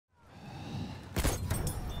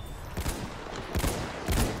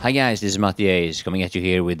Hi guys, this is Mattias coming at you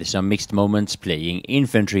here with some mixed moments playing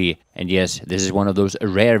Infantry. And yes, this is one of those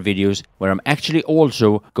rare videos where I'm actually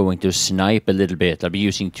also going to snipe a little bit. I'll be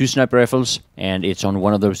using 2 sniper rifles, and it's on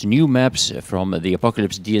one of those new maps from the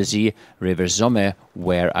Apocalypse DLC, River Somme,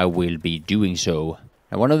 where I will be doing so.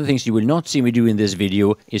 Now, one of the things you will not see me do in this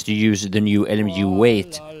video is to use the new LMU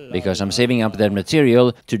weight, because I'm saving up that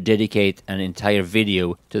material to dedicate an entire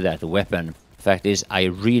video to that weapon. Fact is, I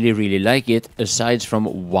really like it, aside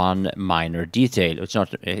from one minor detail. It's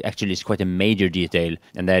not actually, it's quite a major detail,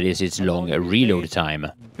 and that is its long reload time.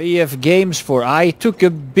 BF Games 4. I took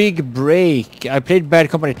a big break. I played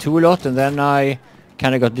Bad Company 2 a lot, and then I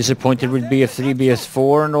kind of got disappointed with BF3,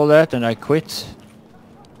 BF4 and all that, and I quit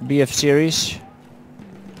BF series.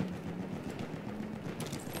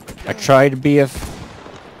 I tried BF3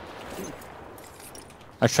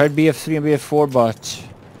 and BF4, but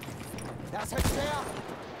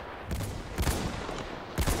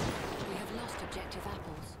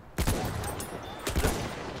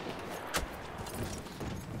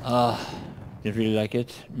didn't really like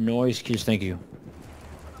it. Noise kills, thank you.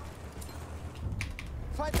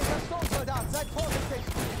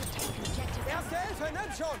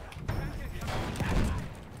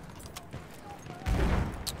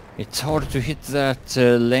 It's hard to hit that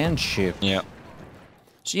land ship. Yeah.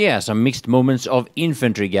 So yeah, some mixed moments of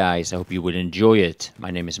Infantry, guys. I hope you will enjoy it.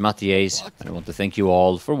 My name is Mattias, and I want to thank you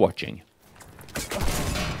all for watching.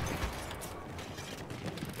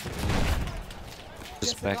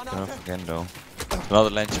 Just back off again though. Another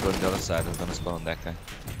land ship on the other side. I'm gonna spawn on that guy.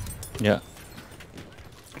 Yeah.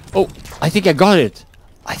 Oh, I think I got it.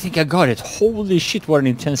 Holy shit, what an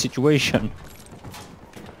intense situation.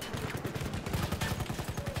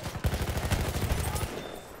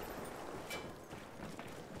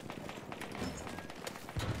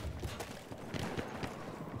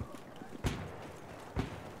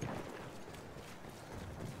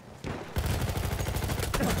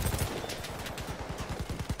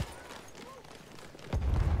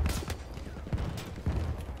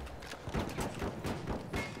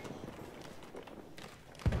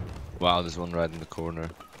 Wow, there's one right in the corner.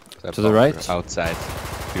 To the right? Outside.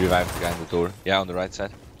 You revived the guy in the door. Yeah, on the right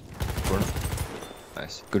side. Corner.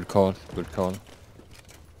 Nice. Good call, good call.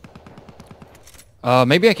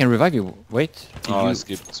 Maybe I can revive you. Wait. Oh, I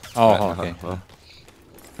skipped. Oh, okay. Well.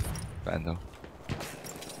 Random.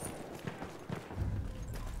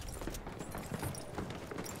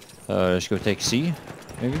 Let's go take C,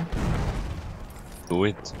 maybe? Do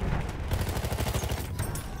it.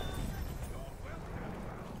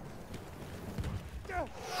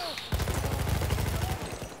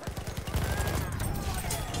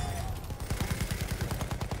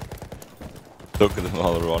 Look at them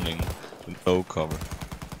all running with no cover.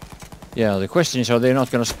 Yeah, the question is, are they not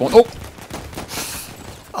gonna spawn? Oh!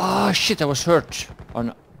 Ah, shit, I was hurt. Oh,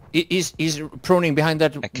 no. He's proning behind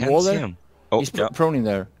that I can't wall see there? him. Oh, He's yeah. proning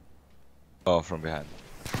there. Oh, from behind.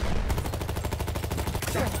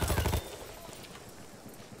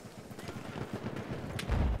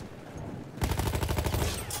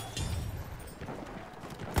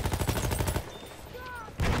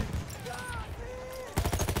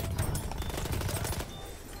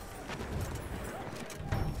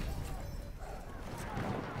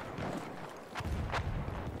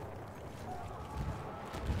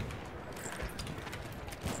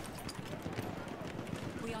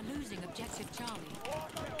 Losing objective Charlie.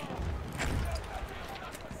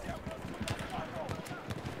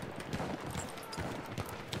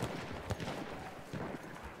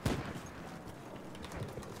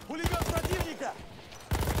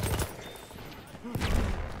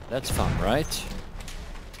 That's fun, right?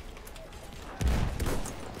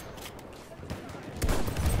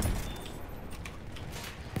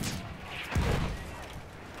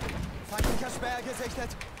 Feindlicher Speer gesichtet.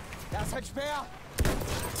 Das wird Speer.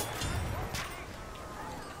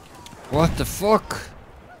 What the fuck?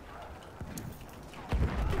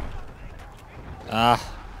 Ah.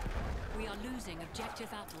 We are losing objective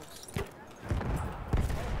apples.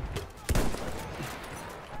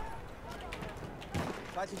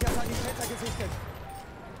 Feindlicher Sanitäter gesichtet.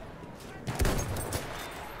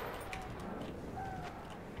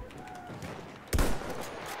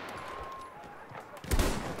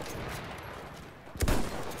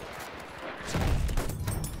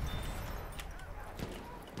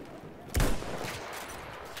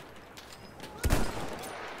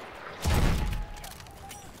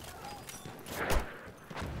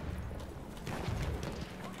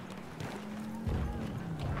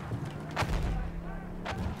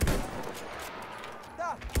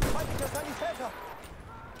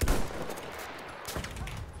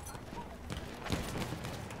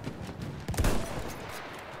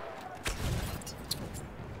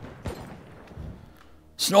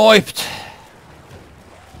 Sniped!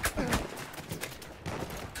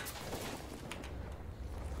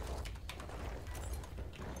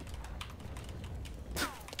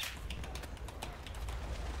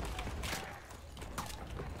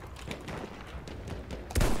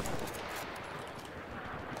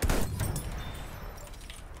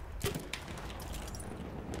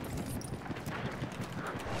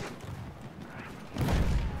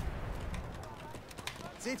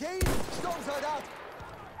 Seht ihr ihn? Sturmsoldat!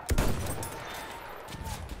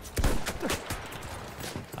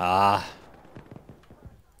 Ah.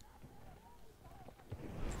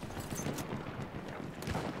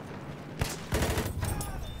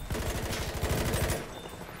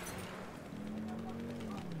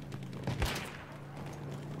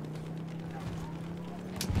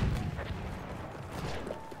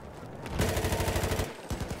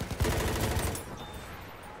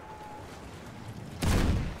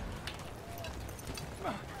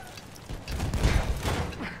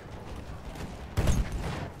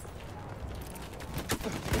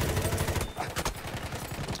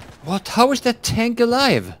 What? How is that tank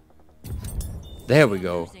alive? There we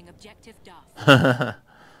go. Losing objective Duff.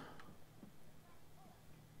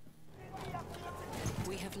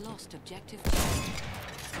 We have lost objective Charlie.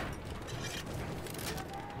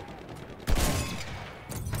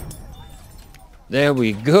 There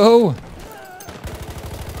we go.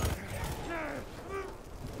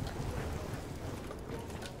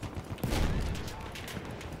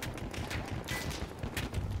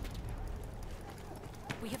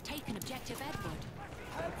 We have taken objective Edward.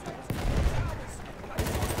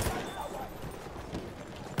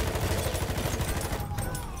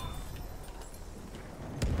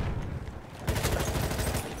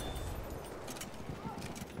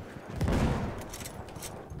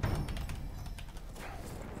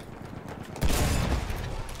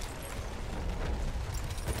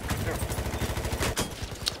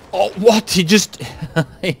 Oh, what? He just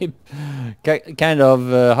he kind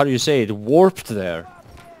of how do you say it? Warped there.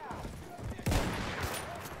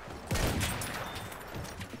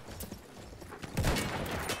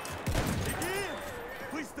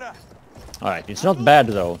 Быстро! All right, it's not bad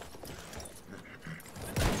though.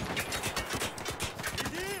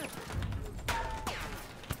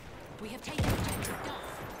 We have taken objective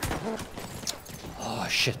Duff. Oh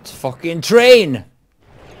shit! Fucking train!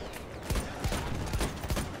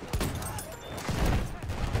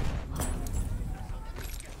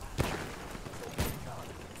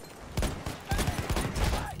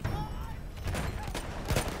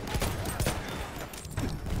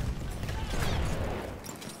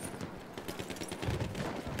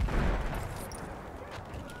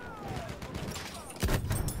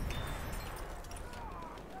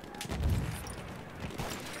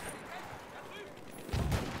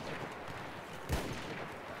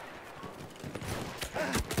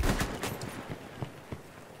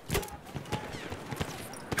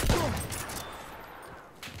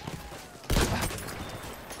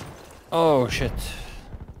 Oh shit.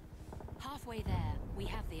 Halfway there, we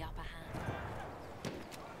have the upper hand.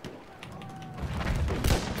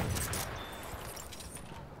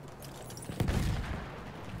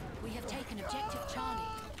 We have taken objective Charlie.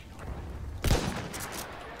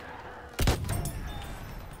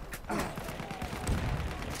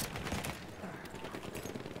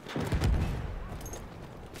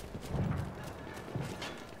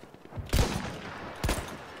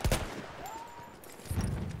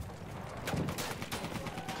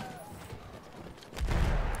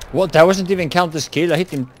 What? That wasn't even count as kill. I hit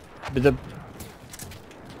him with the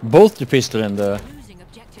both the pistol and the. Losing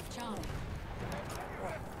objective Charlie.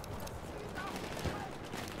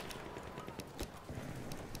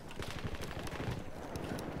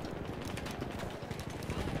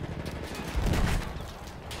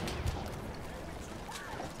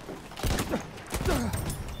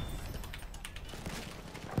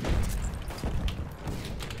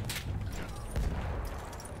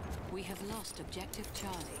 We have lost objective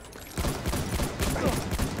Charlie.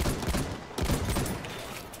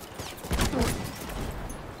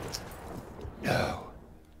 No.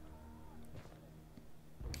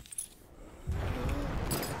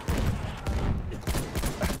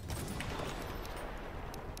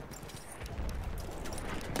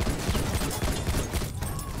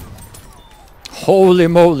 Holy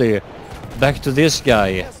moly! Back to this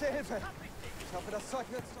guy. Erste Hilfe! Ich hoffe, das Zeug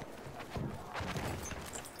nützt.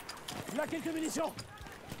 Il y a quelques munitions!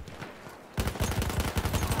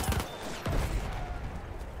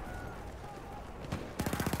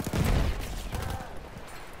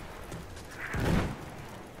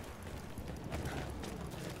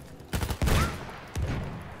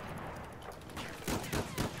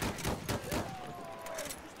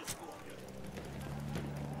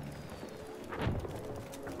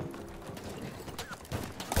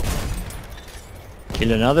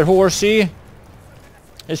 Kill another horsey.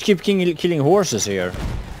 Let's keep killing horses here.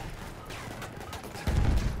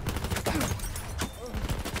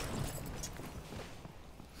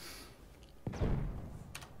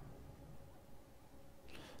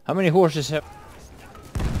 How many horses have...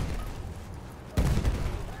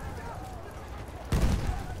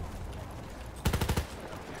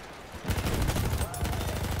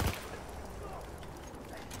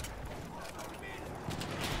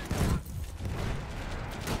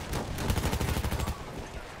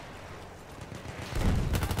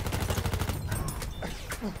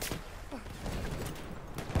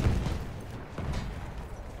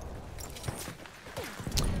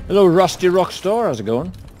 Hello, Rusty Rockstar. How's it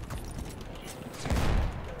going?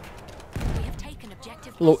 We have taken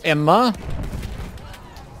objective. Hello, Emma.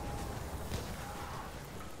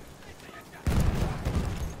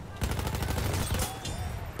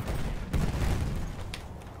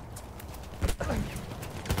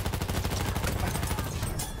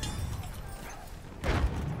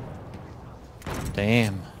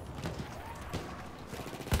 Damn.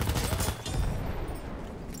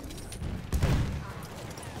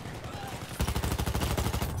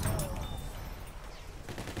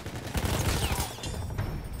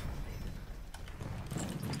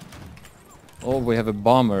 Oh, we have a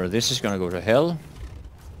bomber. This is gonna go to hell.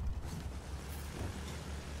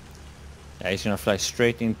 Yeah, he's gonna fly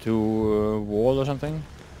straight into a wall or something.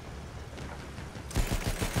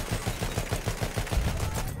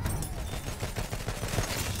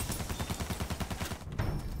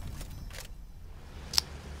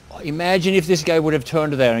 Oh, imagine if this guy would have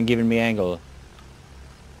turned there and given me angle.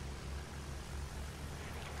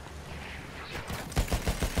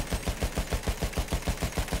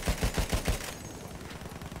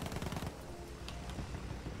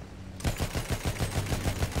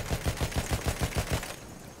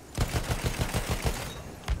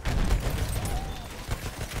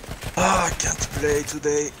 Ah, I can't play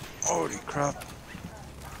today. Holy crap.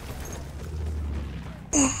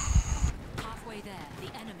 Halfway there, the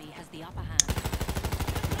enemy has the upper hand.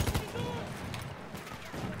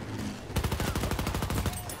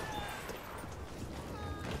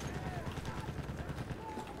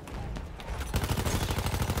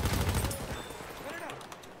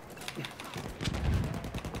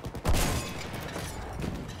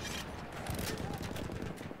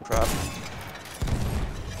 Crap.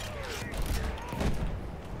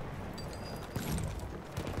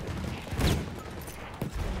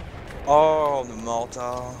 Oh, the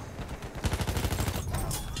mortar.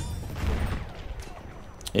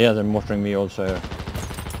 Yeah, they're mortaring me also here.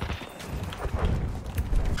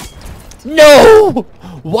 No!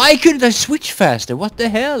 Why couldn't I switch faster? What the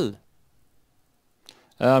hell?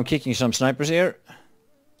 I'm kicking some snipers here.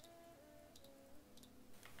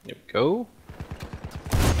 Yep, go.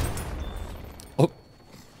 Oh.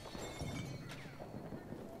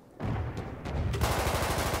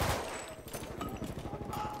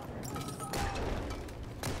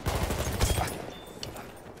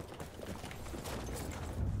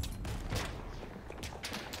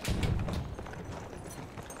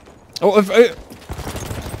 Oh, if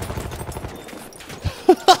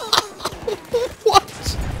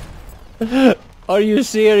what? Are you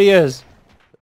serious?